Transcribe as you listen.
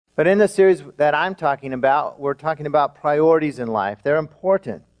But in the series that I'm talking about, we're talking about priorities in life. They're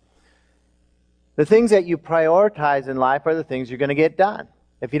important. The things that you prioritize in life are the things you're going to get done.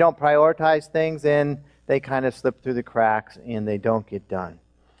 If you don't prioritize things, then they kind of slip through the cracks and they don't get done.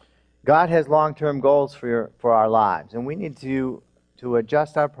 God has long-term goals for our lives, and we need to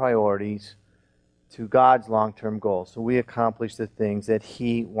adjust our priorities to God's long-term goals so we accomplish the things that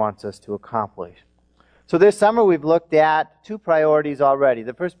He wants us to accomplish. So this summer we've looked at 2 priorities already.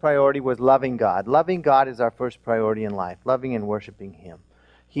 The first priority was loving God. Loving God is our first priority in life, loving and worshiping Him.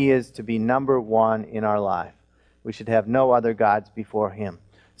 He is to be number 1 in our life. We should have no other gods before Him.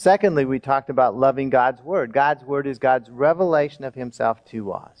 Secondly, we talked about loving God's Word. God's Word is God's revelation of Himself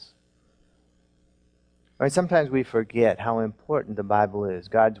to us. Right? Sometimes we forget how important the Bible is,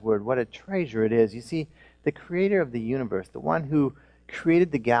 God's Word, what a treasure it is. You see, the creator of the universe, the one who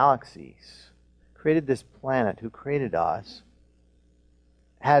created the galaxies, created this planet, who created us,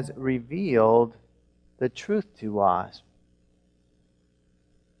 has revealed the truth to us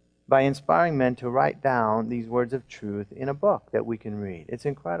by inspiring men to write down these words of truth in a book that we can read. It's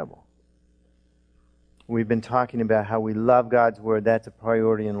incredible. We've been talking about how we love God's Word. That's a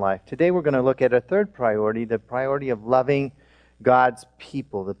priority in life. Today we're going to look at a third priority, the priority of loving God's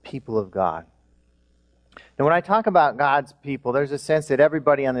people, the people of God. Now when I talk about God's people, there's a sense that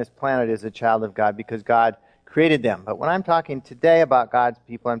everybody on this planet is a child of God because God created them. But when I'm talking today about God's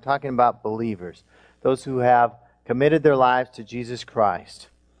people, I'm talking about believers, those who have committed their lives to Jesus Christ.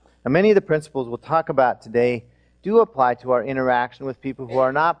 Now, many of the principles we'll talk about today do apply to our interaction with people who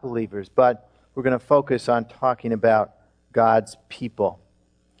are not believers, but we're going to focus on talking about God's people.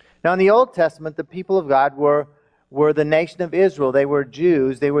 Now, in the Old Testament, the people of God were the nation of Israel. They were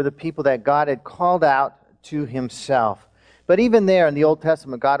Jews. They were the people that God had called out to Himself. But even there in the Old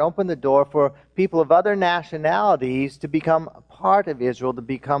Testament, God opened the door for people of other nationalities to become part of Israel, to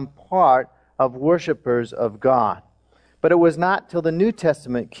become part of worshipers of God. But it was not till the New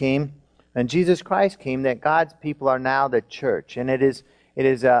Testament came and Jesus Christ came that God's people are now the church. And it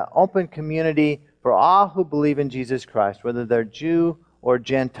is an open community for all who believe in Jesus Christ, whether they're Jew or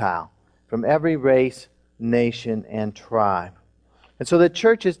Gentile, from every race, nation, and tribe. And so the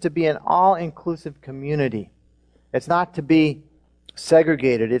church is to be an all-inclusive community. It's not to be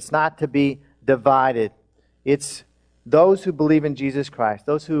segregated. It's not to be divided. It's those who believe in Jesus Christ,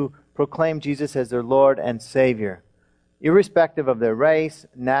 those who proclaim Jesus as their Lord and Savior, irrespective of their race,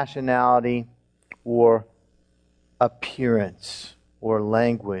 nationality, or appearance, or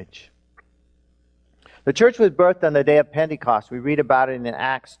language. The church was birthed on the day of Pentecost. We read about it in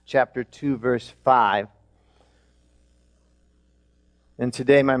Acts chapter 2, verse 5. And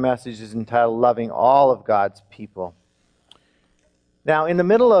today my message is entitled, Loving All of God's People. Now, in the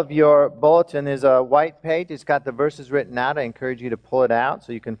middle of your bulletin is a white page. It's got the verses written out. I encourage you to pull it out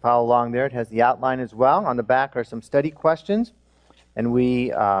so you can follow along there. It has the outline as well. On the back are some study questions. And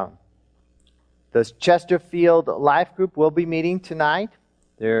the Chesterfield Life Group will be meeting tonight.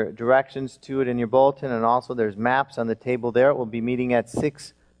 There are directions to it in your bulletin, and also there's maps on the table there. We'll be meeting at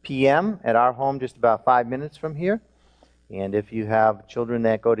 6 p.m. at our home just about 5 minutes from here. And if you have children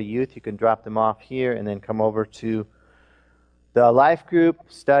that go to youth, you can drop them off here and then come over to the life group,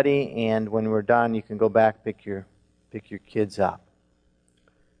 study, and when we're done, you can go back, pick your kids up.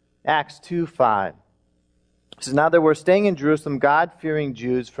 Acts 2:5. It says, Now there were staying in Jerusalem God-fearing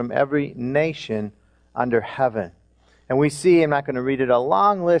Jews from every nation under heaven. And we see, I'm not going to read it, a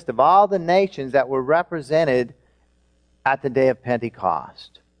long list of all the nations that were represented at the day of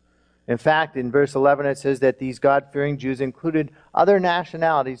Pentecost. In fact, in verse 11 it says that these God-fearing Jews included other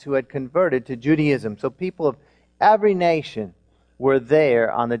nationalities who had converted to Judaism. So people of every nation were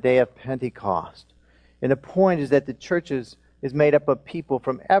there on the day of Pentecost. And the point is that the church is made up of people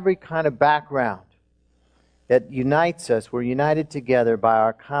from every kind of background that unites us. We're united together by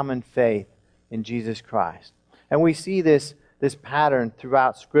our common faith in Jesus Christ. And we see this pattern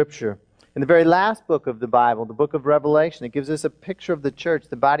throughout Scripture. In the very last book of the Bible, the book of Revelation, it gives us a picture of the church,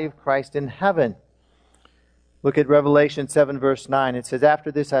 the body of Christ in heaven. Look at Revelation 7, verse 9. It says, After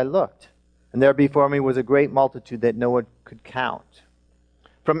this I looked, and there before me was a great multitude that no one could count,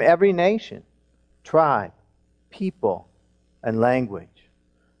 from every nation, tribe, people, and language,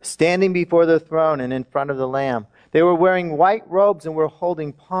 standing before the throne and in front of the Lamb. They were wearing white robes and were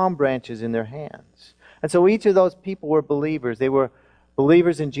holding palm branches in their hands. And so each of those people were believers. They were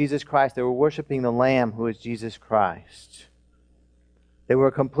believers in Jesus Christ. They were worshiping the Lamb who is Jesus Christ. They were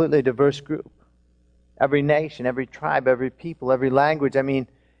a completely diverse group. Every nation, every tribe, every people, every language. I mean,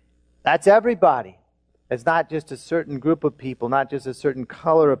 that's everybody. It's not just a certain group of people, not just a certain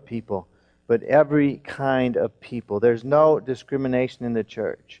color of people, but every kind of people. There's no discrimination in the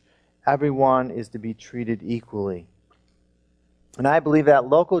church. Everyone is to be treated equally. And I believe that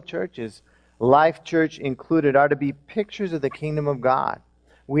local churches, Life Church included, are to be pictures of the kingdom of God.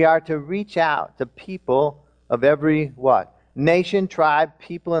 We are to reach out to people of every what? Nation, tribe,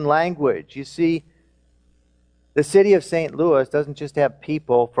 people, and language. You see, the city of St. Louis doesn't just have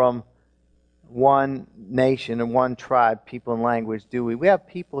people from one nation and one tribe, people, and language, do we? We have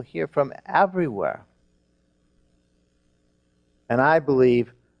people here from everywhere. And I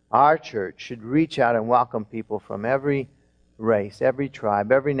believe our church should reach out and welcome people from every race, every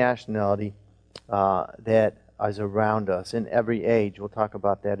tribe, every nationality that is around us in every age. We'll talk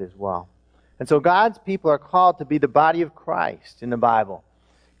about that as well. And so God's people are called to be the body of Christ in the Bible.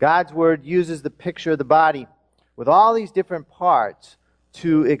 God's Word uses the picture of the body with all these different parts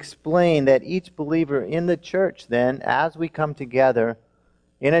to explain that each believer in the church then, as we come together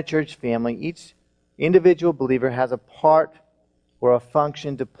in a church family, each individual believer has a part or a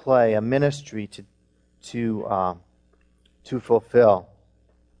function to play, a ministry to fulfill.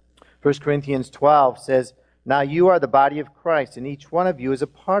 1 Corinthians 12 says, "Now you are the body of Christ, and each one of you is a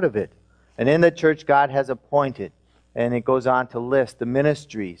part of it. And in the church God has appointed," and it goes on to list the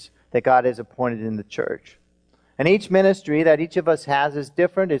ministries that God has appointed in the church. And each ministry that each of us has is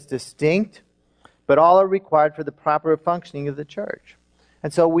different, it's distinct, but all are required for the proper functioning of the church.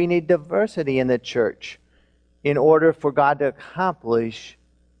 And so we need diversity in the church in order for God to accomplish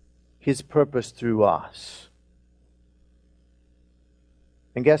His purpose through us.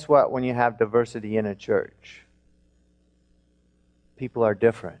 And guess what? When you have diversity in a church, people are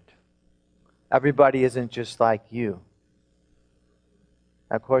different. Everybody isn't just like you.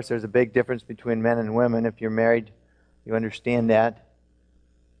 Of course, there's a big difference between men and women. If you're married, you understand that.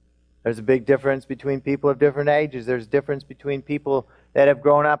 There's a big difference between people of different ages. There's a difference between people that have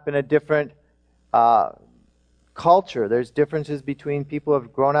grown up in a different culture. There's differences between people who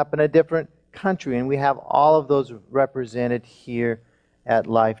have grown up in a different country. And we have all of those represented here at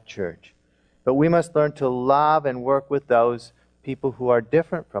Life Church. But we must learn to love and work with those people who are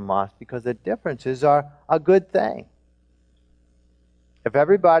different from us, because the differences are a good thing. If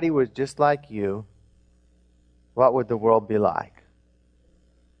everybody was just like you, what would the world be like?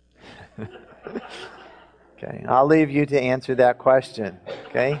 Okay, I'll leave you to answer that question.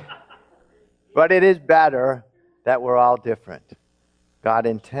 Okay? But it is better that we're all different. God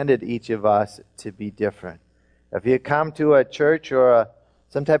intended each of us to be different. If you come to a church or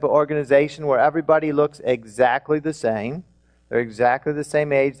some type of organization where everybody looks exactly the same, they're exactly the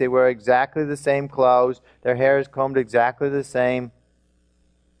same age, they wear exactly the same clothes, their hair is combed exactly the same,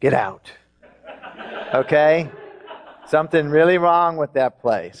 get out. Okay? Something really wrong with that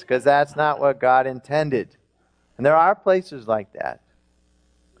place, because that's not what God intended. And there are places like that.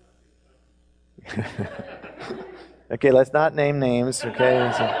 Okay, let's not name names,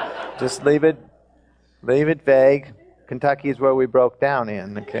 okay? So just leave it vague. Kentucky is where we broke down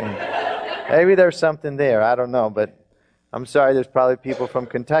in, okay? Maybe there's something there, I don't know, but I'm sorry, there's probably people from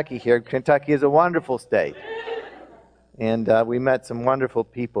Kentucky here. Kentucky is a wonderful state. And we met some wonderful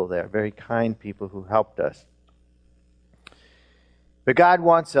people there, very kind people who helped us. But God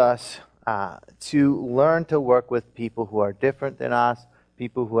wants us to learn to work with people who are different than us,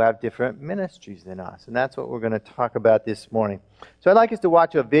 people who have different ministries than us. And that's what we're going to talk about this morning. So I'd like us to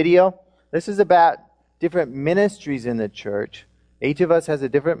watch a video. This is about different ministries in the church. Each of us has a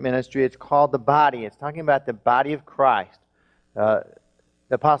different ministry. It's called the body. It's talking about the body of Christ. The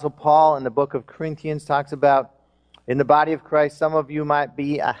Apostle Paul in the book of Corinthians talks about in the body of Christ, some of you might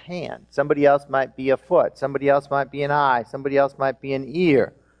be a hand. Somebody else might be a foot. Somebody else might be an eye. Somebody else might be an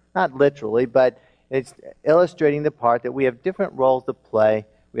ear. Not literally, but it's illustrating the part that we have different roles to play.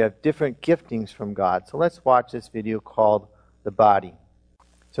 We have different giftings from God. So let's watch this video called The Body.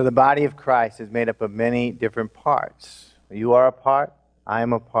 So the body of Christ is made up of many different parts. You are a part. I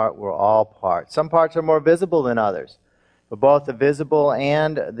am a part. We're all parts. Some parts are more visible than others. But both the visible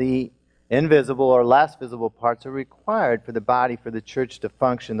and the invisible or less visible parts are required for the body, for the church to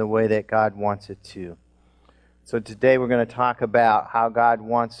function the way that God wants it to. So today we're going to talk about how God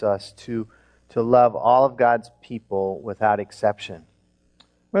wants us to love all of God's people without exception.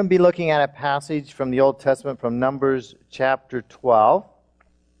 We're going to be looking at a passage from the Old Testament from Numbers chapter 12.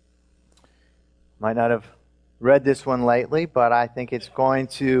 Might not have read this one lately, but I think it's going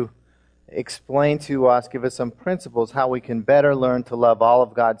to explain to us, give us some principles, how we can better learn to love all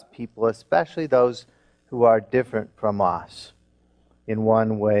of God's people, especially those who are different from us in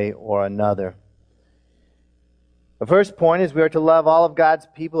one way or another. The first point is we are to love all of God's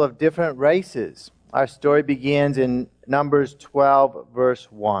people of different races. Our story begins in Numbers 12, verse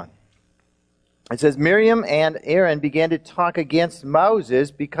 1. It says, Miriam and Aaron began to talk against Moses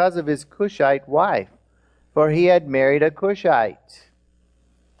because of his Cushite wife, for he had married a Cushite.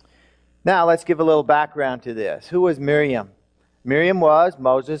 Now let's give a little background to this. Who was Miriam? Miriam was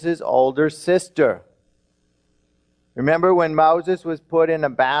Moses' older sister. Remember when Moses was put in a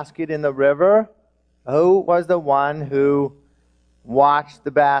basket in the river? Who was the one who watched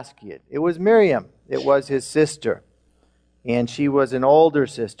the basket? It was Miriam. It was his sister. And she was an older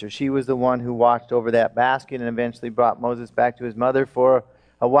sister. She was the one who watched over that basket and eventually brought Moses back to his mother for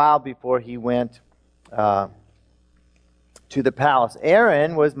a while before he went to the palace.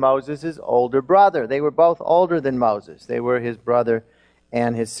 Aaron was Moses' older brother. They were both older than Moses. They were his brother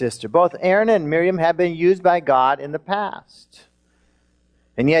and his sister. Both Aaron and Miriam have been used by God in the past.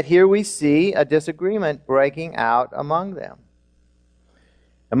 And yet here we see a disagreement breaking out among them.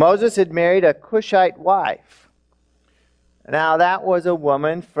 And Moses had married a Cushite wife. Now, that was a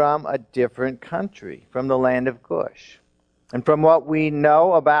woman from a different country, from the land of Cush. And from what we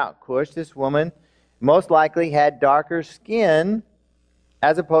know about Cush, this woman most likely had darker skin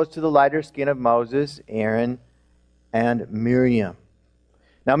as opposed to the lighter skin of Moses, Aaron, and Miriam.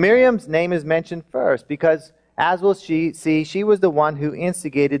 Now, Miriam's name is mentioned first because, as we'll see, she was the one who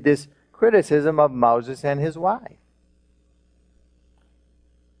instigated this criticism of Moses and his wife.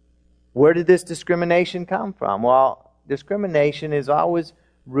 Where did this discrimination come from? Well, discrimination is always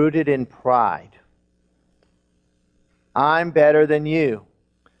rooted in pride. I'm better than you.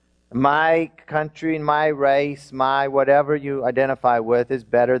 My country and my race, my whatever you identify with is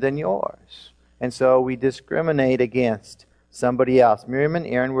better than yours. And so we discriminate against somebody else. Miriam and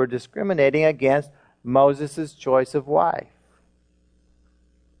Aaron were discriminating against Moses' choice of wife.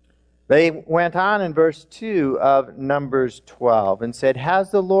 They went on in verse 2 of Numbers 12 and said,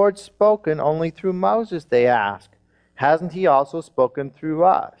 "Has the Lord spoken only through Moses?" they asked. "Hasn't he also spoken through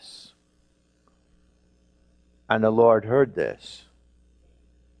us?" And the Lord heard this.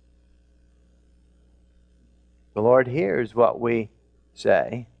 The Lord hears what we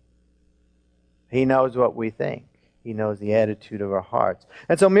say. He knows what we think. He knows the attitude of our hearts.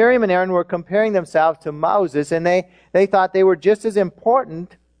 And so Miriam and Aaron were comparing themselves to Moses, and they thought they were just as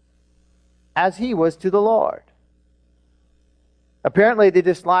important as he was to the Lord. Apparently they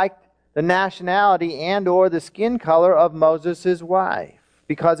disliked the nationality and or the skin color of Moses' wife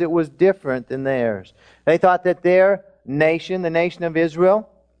because it was different than theirs. They thought that their nation, the nation of Israel,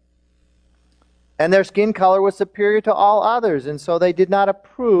 and their skin color was superior to all others, and so they did not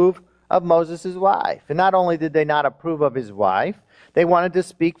approve of Moses' wife. And not only did they not approve of his wife, they wanted to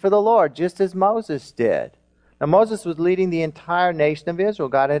speak for the Lord, just as Moses did. Now Moses was leading the entire nation of Israel.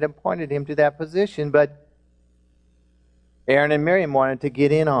 God had appointed him to that position, but Aaron and Miriam wanted to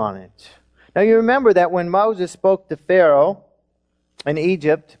get in on it. Now you remember that when Moses spoke to Pharaoh in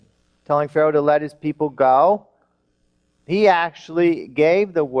Egypt, telling Pharaoh to let his people go, he actually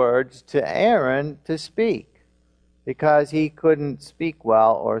gave the words to Aaron to speak because he couldn't speak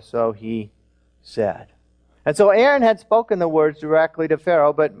well, or so he said. And so Aaron had spoken the words directly to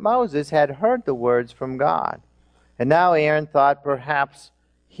Pharaoh, but Moses had heard the words from God. And now Aaron thought perhaps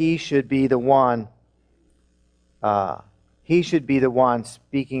he should be the one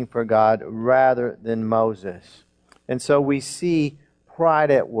speaking for God rather than Moses. And so we see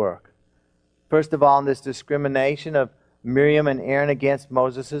pride at work. First of all, in this discrimination of Miriam and Aaron against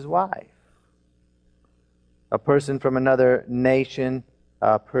Moses' wife. A person from another nation,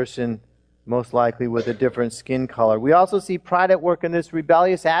 a person most likely with a different skin color. We also see pride at work in this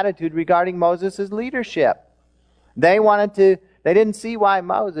rebellious attitude regarding Moses' leadership. They didn't see why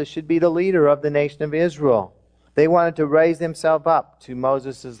Moses should be the leader of the nation of Israel. They wanted to raise themselves up to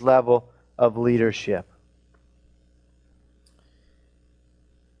Moses' level of leadership.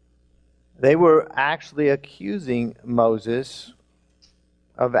 They were actually accusing Moses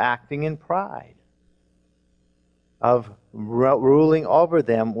of acting in pride, of ruling over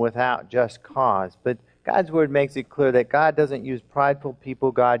them without just cause. But God's word makes it clear that God doesn't use prideful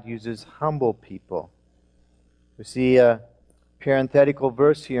people, God uses humble people. We see a parenthetical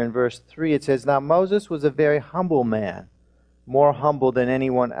verse here in verse 3. It says, "Now Moses was a very humble man, more humble than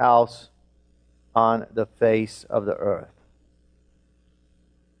anyone else on the face of the earth."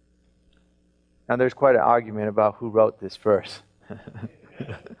 Now there's quite an argument about who wrote this verse.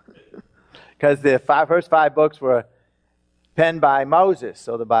 Because the first five books were penned by Moses,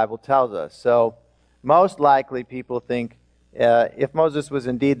 so the Bible tells us. So most likely people think if Moses was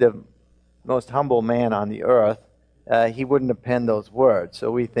indeed the most humble man on the earth, he wouldn't have penned those words.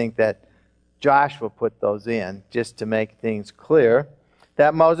 So we think that Joshua put those in just to make things clear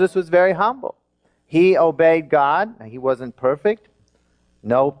that Moses was very humble. He obeyed God. He wasn't perfect,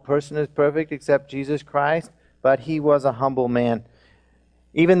 No person is perfect except Jesus Christ, but he was a humble man.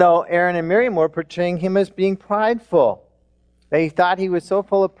 Even though Aaron and Miriam were portraying him as being prideful. They thought he was so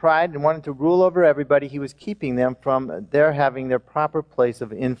full of pride and wanted to rule over everybody, he was keeping them from their having their proper place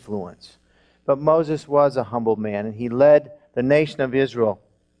of influence. But Moses was a humble man, and he led the nation of Israel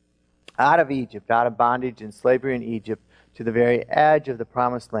out of Egypt, out of bondage and slavery in Egypt, to the very edge of the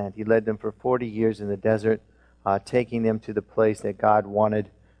promised land. He led them for 40 years in the desert, taking them to the place that God wanted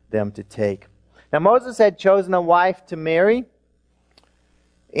them to take. Now Moses had chosen a wife to marry,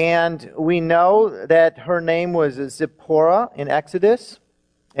 and we know that her name was Zipporah in Exodus,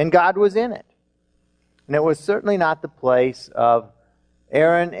 and God was in it. And it was certainly not the place of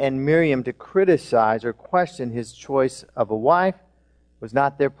Aaron and Miriam to criticize or question his choice of a wife. It was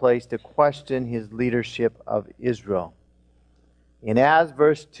not their place to question his leadership of Israel. And as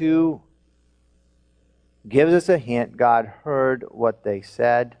verse 2 gives us a hint, God heard what they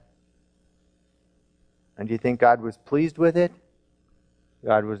said. And do you think God was pleased with it?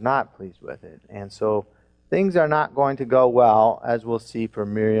 God was not pleased with it. And so things are not going to go well, as we'll see for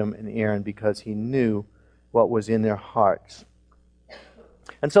Miriam and Aaron, because he knew what was in their hearts.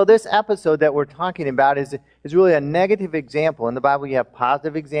 And so this episode that we're talking about is really a negative example. In the Bible you have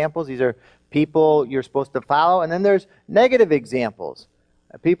positive examples. These are people you're supposed to follow. And then there's negative examples.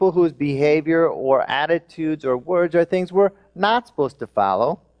 People whose behavior or attitudes or words are things we're not supposed to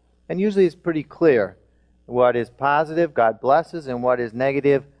follow. And usually it's pretty clear. What is positive, God blesses, and what is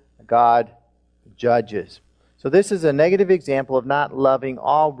negative, God judges. So this is a negative example of not loving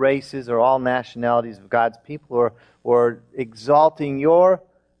all races or all nationalities of God's people, or exalting your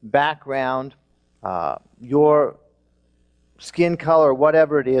background, your skin color,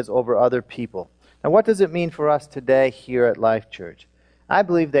 whatever it is, over other people. Now, what does it mean for us today here at Life Church? I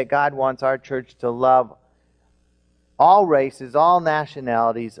believe that God wants our church to love all races, all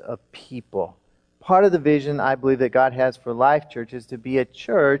nationalities of people. Part of the vision I believe that God has for Life Church is to be a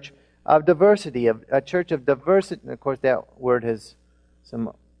church of diversity, a church of diversity. And of course, that word has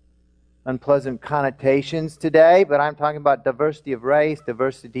some unpleasant connotations today, but I'm talking about diversity of race,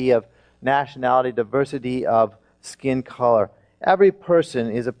 diversity of nationality, diversity of skin color. Every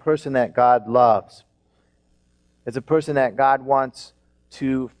person is a person that God loves. It's a person that God wants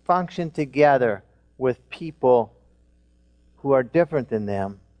to function together with people who are different than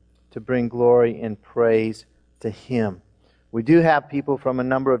them, to bring glory and praise to Him. We do have people from a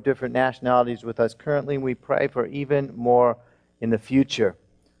number of different nationalities with us currently, and we pray for even more in the future.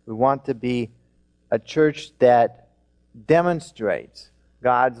 We want to be a church that demonstrates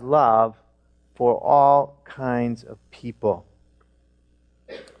God's love for all kinds of people.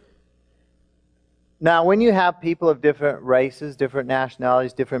 Now, when you have people of different races, different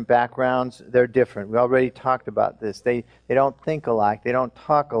nationalities, different backgrounds, they're different. We already talked about this. They don't think alike. They don't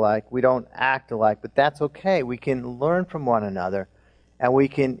talk alike. We don't act alike. But that's okay. We can learn from one another. And we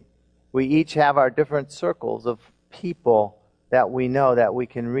each have our different circles of people that we know that we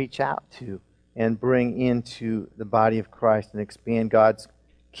can reach out to and bring into the body of Christ and expand God's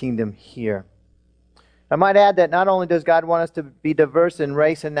kingdom here. I might add that not only does God want us to be diverse in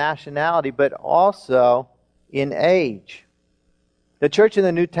race and nationality, but also in age. The church in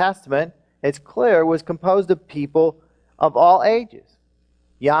the New Testament, it's clear, was composed of people of all ages.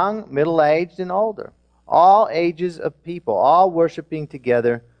 Young, middle-aged, and older. All ages of people, all worshiping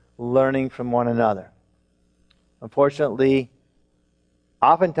together, learning from one another. Unfortunately,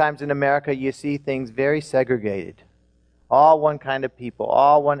 oftentimes in America you see things very segregated. All one kind of people,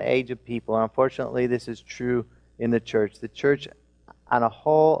 all one age of people. And unfortunately, this is true in the church. The church on a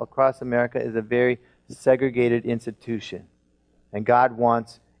whole across America is a very segregated institution. And God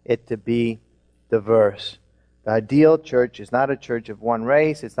wants it to be diverse. The ideal church is not a church of one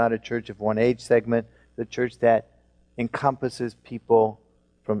race. It's not a church of one age segment. It's a church that encompasses people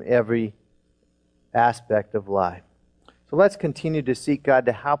from every aspect of life. So let's continue to seek God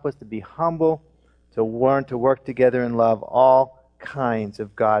to help us to be humble, to learn to work together and love all kinds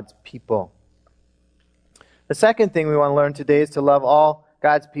of God's people. The second thing we want to learn today is to love all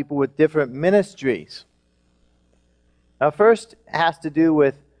God's people with different ministries. Now, first has to do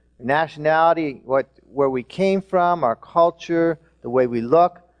with nationality, where we came from, our culture, the way we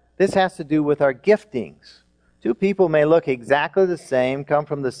look. This has to do with our giftings. Two people may look exactly the same, come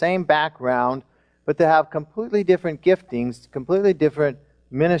from the same background, but they have completely different giftings, completely different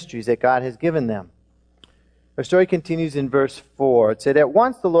ministries that God has given them. Our story continues in verse 4. It said, "At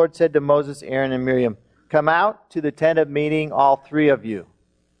once the Lord said to Moses, Aaron, and Miriam, 'Come out to the tent of meeting, all three of you.'"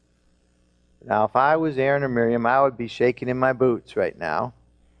 Now, if I was Aaron or Miriam, I would be shaking in my boots right now.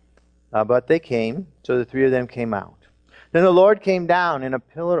 But they came, so the three of them came out. Then the Lord came down in a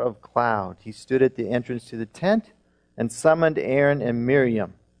pillar of cloud. He stood at the entrance to the tent and summoned Aaron and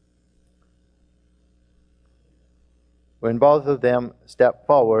Miriam. When both of them stepped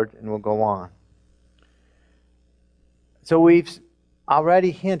forward, and we'll go on. So we've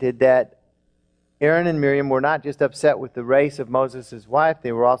already hinted that Aaron and Miriam were not just upset with the race of Moses' wife,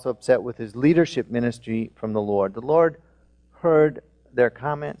 they were also upset with his leadership ministry from the Lord. The Lord heard their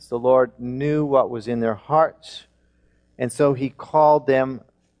comments. The Lord knew what was in their hearts. And so he called them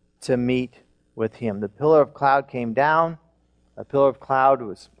to meet with him. The pillar of cloud came down. A pillar of cloud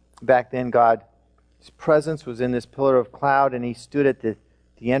was, back then, God's presence was in this pillar of cloud, and he stood at the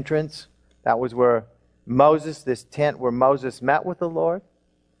entrance. That was where Moses, this tent where Moses met with the Lord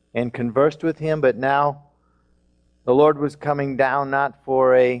and conversed with him. But now the Lord was coming down not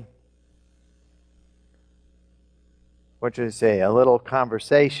for a little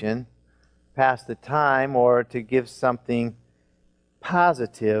conversation, pass the time, or to give something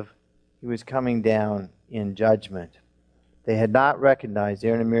positive. He was coming down in judgment. They had not recognized,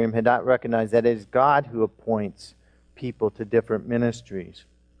 Aaron and Miriam had not recognized that it is God who appoints people to different ministries.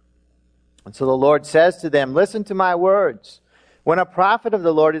 And so the Lord says to them, "Listen to my words. When a prophet of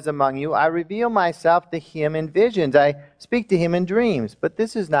the Lord is among you, I reveal myself to him in visions. I speak to him in dreams. But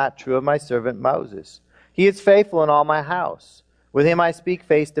this is not true of my servant Moses. He is faithful in all my house. With him I speak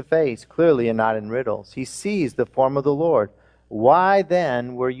face to face, clearly and not in riddles. He sees the form of the Lord. Why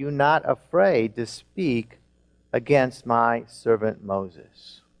then were you not afraid to speak against my servant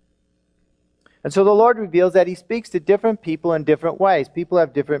Moses?" And so the Lord reveals that he speaks to different people in different ways. People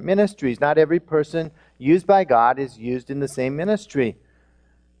have different ministries. Not every person used by God is used in the same ministry.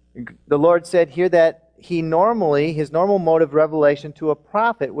 The Lord said here that his normal mode of revelation to a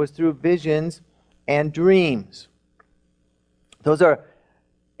prophet was through visions and dreams. Those are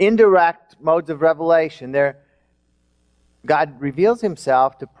indirect modes of revelation. God reveals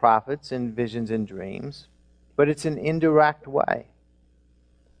himself to prophets in visions and dreams, but it's an indirect way.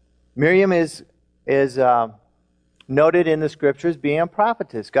 Miriam is noted in the Scriptures being a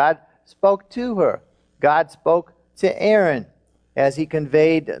prophetess. God spoke to her. God spoke to Aaron as he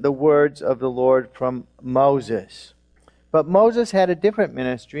conveyed the words of the Lord from Moses. But Moses had a different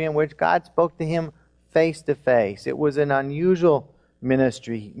ministry in which God spoke to him face to face. It was an unusual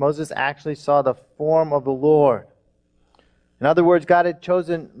ministry. Moses actually saw the form of the Lord. In other words, God had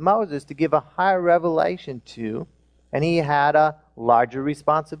chosen Moses to give a higher revelation to, and he had a larger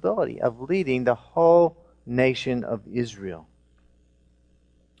responsibility of leading the whole nation of Israel.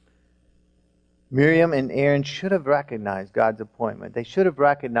 Miriam and Aaron should have recognized God's appointment. They should have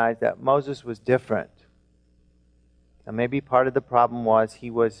recognized that Moses was different. And maybe part of the problem was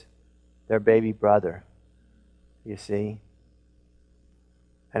he was their baby brother, you see.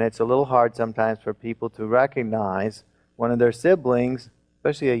 And it's a little hard sometimes for people to recognize one of their siblings,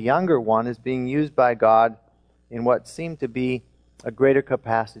 especially a younger one, is being used by God in what seemed to be a greater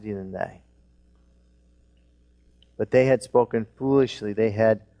capacity than they. But they had spoken foolishly. They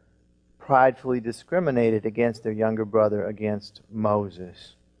had pridefully discriminated against their younger brother, against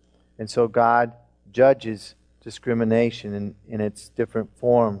Moses. And so God judges discrimination in its different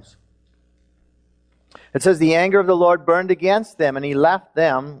forms. It says, the anger of the Lord burned against them, and he left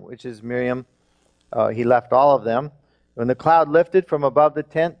them, which is Miriam, he left all of them. When the cloud lifted from above the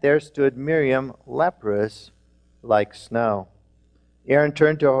tent, there stood Miriam, leprous like snow. Aaron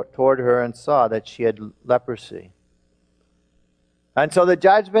turned toward her and saw that she had leprosy. And so the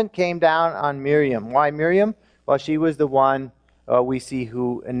judgment came down on Miriam. Why Miriam? Well, she was the one we see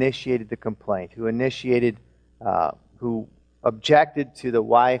who initiated the complaint, who objected to the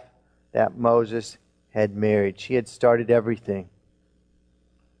wife that Moses had married. She had started everything.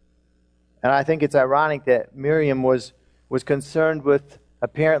 And I think it's ironic that Miriam was concerned with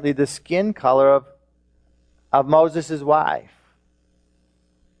apparently the skin color of Moses' wife.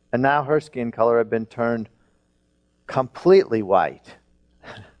 And now her skin color had been turned completely white.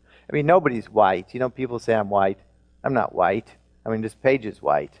 I mean, nobody's white. You know, people say I'm white. I'm not white. I mean, this page is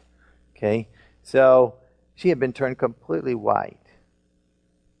white. Okay? So she had been turned completely white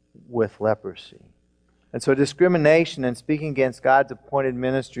with leprosy. And so discrimination and speaking against God's appointed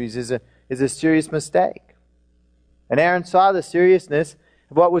ministries is a serious mistake. And Aaron saw the seriousness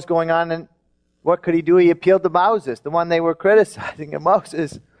of what was going on, and what could he do? He appealed to Moses, the one they were criticizing. And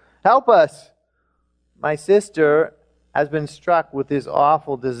Moses, help us. My sister has been struck with this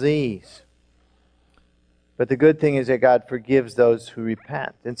awful disease. But the good thing is that God forgives those who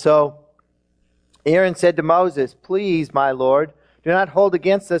repent. And so Aaron said to Moses, please, my Lord, do not hold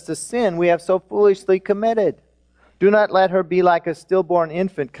against us the sin we have so foolishly committed. Do not let her be like a stillborn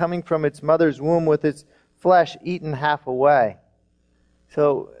infant coming from its mother's womb with its flesh eaten half away.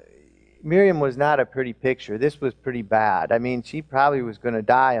 So Miriam was not a pretty picture. This was pretty bad. I mean, she probably was going to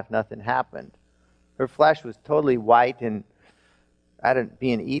die if nothing happened. Her flesh was totally white and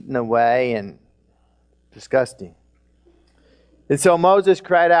being eaten away and disgusting. And so Moses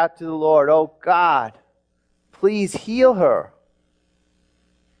cried out to the Lord, "Oh God, please heal her."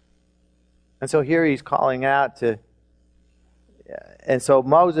 And so here he's calling out to, and so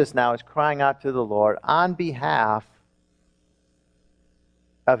Moses now is crying out to the Lord on behalf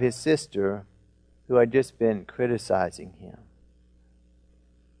of his sister who had just been criticizing him.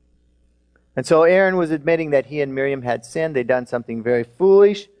 And so Aaron was admitting that he and Miriam had sinned. They'd done something very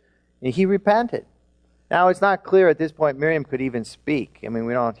foolish, and he repented. Now, it's not clear at this point Miriam could even speak. I mean,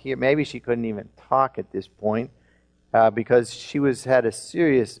 we don't hear, maybe she couldn't even talk at this point because she had a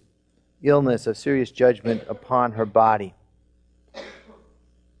serious illness, a serious judgment upon her body.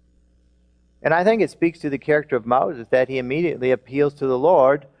 And I think it speaks to the character of Moses that he immediately appeals to the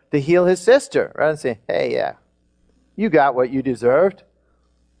Lord to heal his sister, rather than say, "Hey, yeah, you got what you deserved."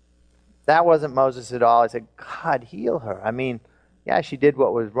 That wasn't Moses at all. He said, "God, heal her. I mean, yeah, she did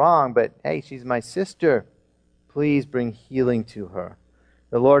what was wrong, but hey, she's my sister. Please bring healing to her."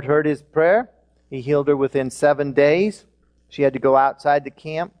 The Lord heard his prayer. He healed her within 7 days. She had to go outside the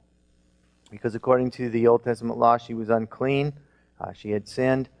camp because according to the Old Testament law, she was unclean. She had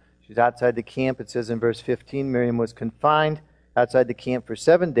sinned. She was outside the camp. It says in verse 15, Miriam was confined outside the camp for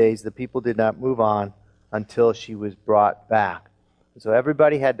 7 days. The people did not move on until she was brought back. So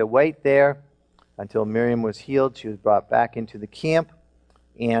everybody had to wait there until Miriam was healed. She was brought back into the camp,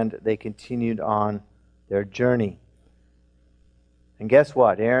 and they continued on their journey. And guess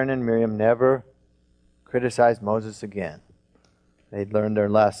what? Aaron and Miriam never criticized Moses again. They'd learned their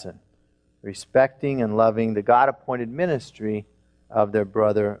lesson, respecting and loving the God-appointed ministry of their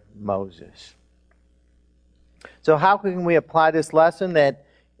brother Moses. So how can we apply this lesson that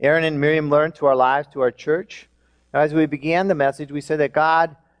Aaron and Miriam learned to our lives, to our church? Now, as we began the message, we said that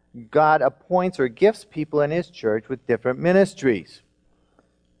God appoints or gifts people in His church with different ministries.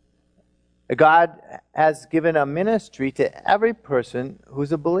 God has given a ministry to every person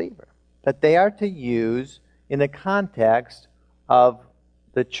who's a believer that they are to use in the context of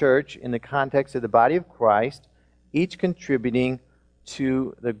the church, in the context of the body of Christ, each contributing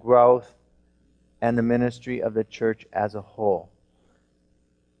to the growth and the ministry of the church as a whole.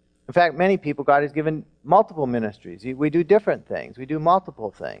 In fact, many people, God has given multiple ministries. We do different things. We do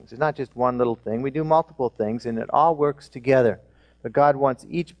multiple things. It's not just one little thing. We do multiple things, and it all works together. But God wants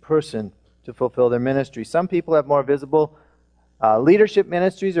each person to fulfill their ministry. Some people have more visible leadership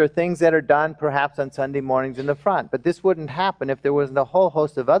ministries or things that are done perhaps on Sunday mornings in the front. But this wouldn't happen if there wasn't a whole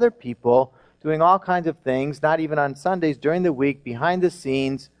host of other people doing all kinds of things, not even on Sundays, during the week, behind the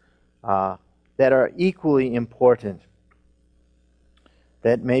scenes, that are equally important,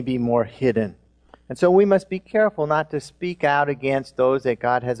 that may be more hidden. And so we must be careful not to speak out against those that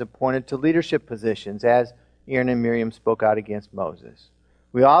God has appointed to leadership positions, as Aaron and Miriam spoke out against Moses.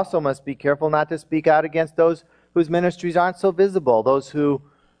 We also must be careful not to speak out against those whose ministries aren't so visible, those who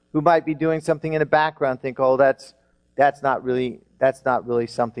might be doing something in the background, think, "Oh, that's not really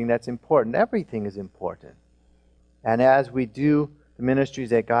something that's important." Everything is important. And as we do the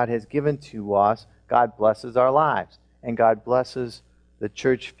ministries that God has given to us, God blesses our lives. And God blesses the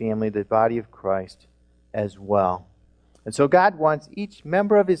church family, the body of Christ, as well. And so God wants each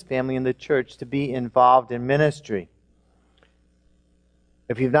member of His family in the church to be involved in ministry.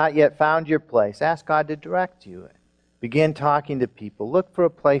 If you've not yet found your place, ask God to direct you. Begin talking to people. Look for a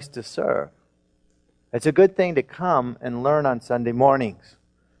place to serve. It's a good thing to come and learn on Sunday mornings.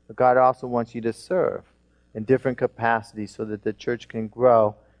 But God also wants you to serve in different capacities so that the church can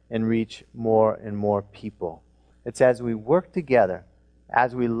grow and reach more and more people. It's as we work together,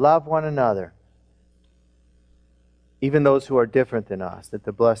 as we love one another, even those who are different than us, that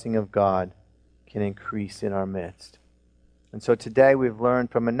the blessing of God can increase in our midst. And so today we've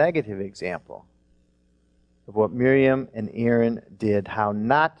learned from a negative example of what Miriam and Aaron did, how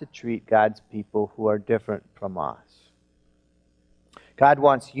not to treat God's people who are different from us. God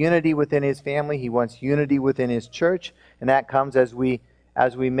wants unity within His family. He wants unity within His church, and that comes as we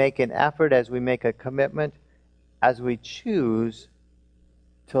make an effort, as we make a commitment, as we choose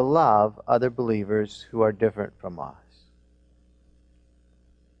to love other believers who are different from us.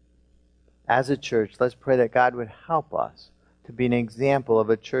 As a church, let's pray that God would help us to be an example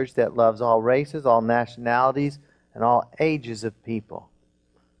of a church that loves all races, all nationalities, and all ages of people,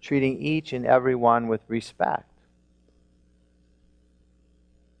 treating each and every one with respect,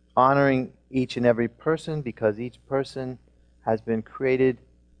 honoring each and every person because each person has been created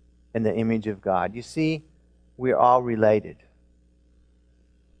in the image of God. You see, we're all related.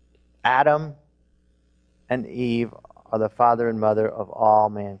 Adam and Eve are the father and mother of all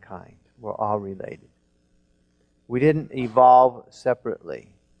mankind. We're all related. We didn't evolve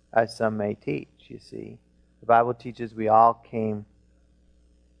separately, as some may teach, you see. The Bible teaches we all came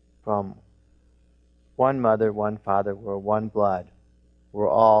from one mother, one father. We're one blood. We're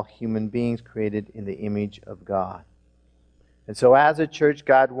all human beings created in the image of God. And so as a church,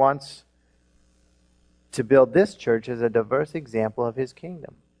 God wants to build this church as a diverse example of His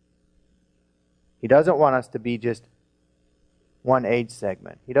kingdom. He doesn't want us to be just one age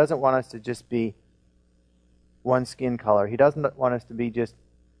segment. He doesn't want us to just be one skin color. He doesn't want us to be just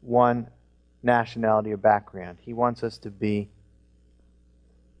one nationality or background. He wants us to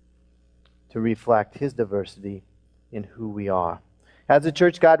reflect His diversity in who we are. As a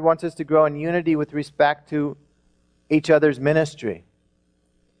church, God wants us to grow in unity with respect to each other's ministry.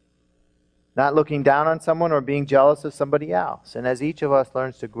 Not looking down on someone or being jealous of somebody else. And as each of us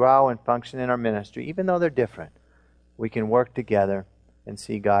learns to grow and function in our ministry, even though they're different, we can work together and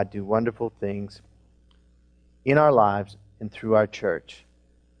see God do wonderful things in our lives and through our church,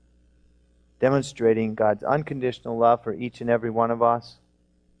 demonstrating God's unconditional love for each and every one of us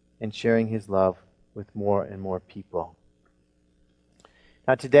and sharing His love with more and more people.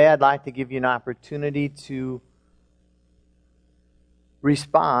 Now today I'd like to give you an opportunity to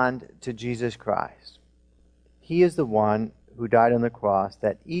respond to Jesus Christ. He is the one who died on the cross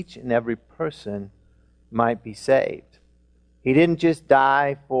that each and every person might be saved. He didn't just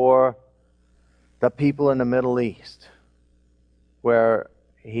die for the people in the Middle East where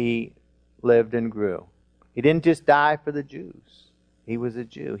He lived and grew. He didn't just die for the Jews. He was a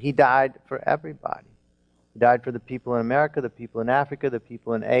Jew. He died for everybody. He died for the people in America, the people in Africa, the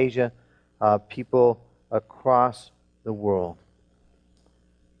people in Asia, people across the world.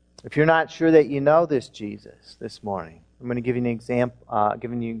 If you're not sure that you know this Jesus this morning, I'm going to give you an example,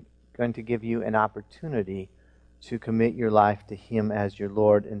 going to give you an opportunity to commit your life to Him as your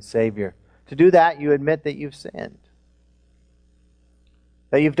Lord and Savior. To do that, you admit that you've sinned,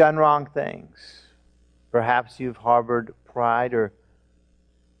 that you've done wrong things. Perhaps you've harbored pride or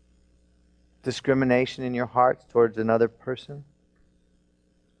discrimination in your hearts towards another person.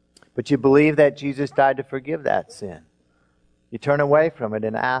 But you believe that Jesus died to forgive that sin. You turn away from it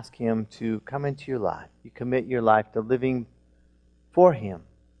and ask Him to come into your life. You commit your life to living for Him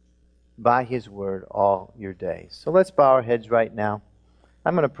by His Word all your days. So let's bow our heads right now.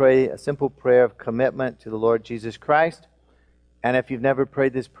 I'm going to pray a simple prayer of commitment to the Lord Jesus Christ. And if you've never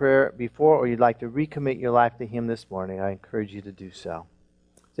prayed this prayer before or you'd like to recommit your life to Him this morning, I encourage you to do so.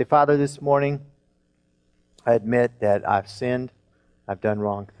 Say, Father, this morning I admit that I've sinned. I've done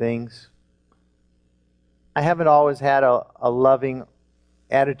wrong things. I haven't always had a loving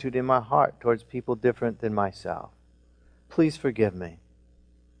attitude in my heart towards people different than myself. Please forgive me.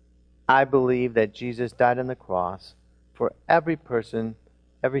 I believe that Jesus died on the cross for every person,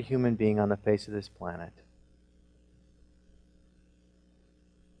 every human being on the face of this planet.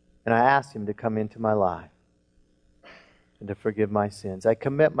 And I ask Him to come into my life and to forgive my sins. I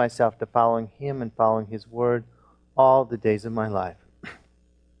commit myself to following Him and following His Word all the days of my life.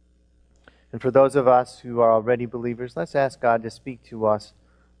 And for those of us who are already believers, let's ask God to speak to us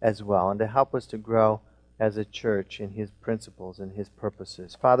as well and to help us to grow as a church in His principles and His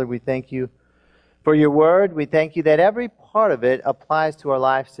purposes. Father, we thank You for Your Word. We thank You that every part of it applies to our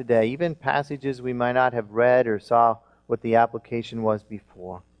lives today, even passages we might not have read or saw what the application was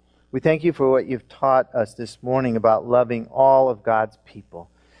before. We thank You for what You've taught us this morning about loving all of God's people.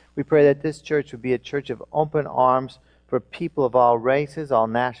 We pray that this church would be a church of open arms for people of all races, all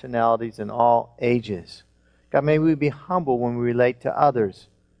nationalities, and all ages. God, may we be humble when we relate to others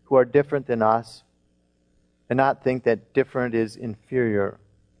who are different than us and not think that different is inferior.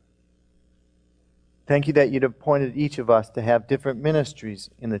 Thank You that You'd appointed each of us to have different ministries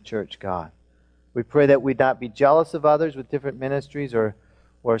in the church, God. We pray that we'd not be jealous of others with different ministries or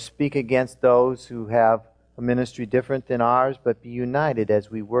speak against those who have a ministry different than ours, but be united as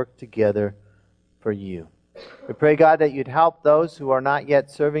we work together for You. We pray, God, that You'd help those who are not yet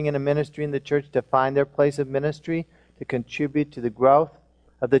serving in a ministry in the church to find their place of ministry, to contribute to the growth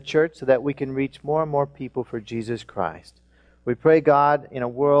of the church so that we can reach more and more people for Jesus Christ. We pray, God, in a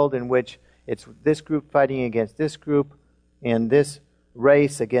world in which it's this group fighting against this group, and this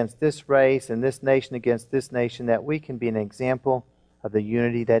race against this race, and this nation against this nation, that we can be an example of the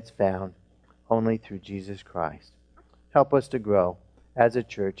unity that's found only through Jesus Christ. Help us to grow as a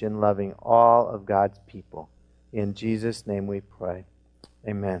church in loving all of God's people. In Jesus' name we pray.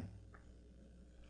 Amen.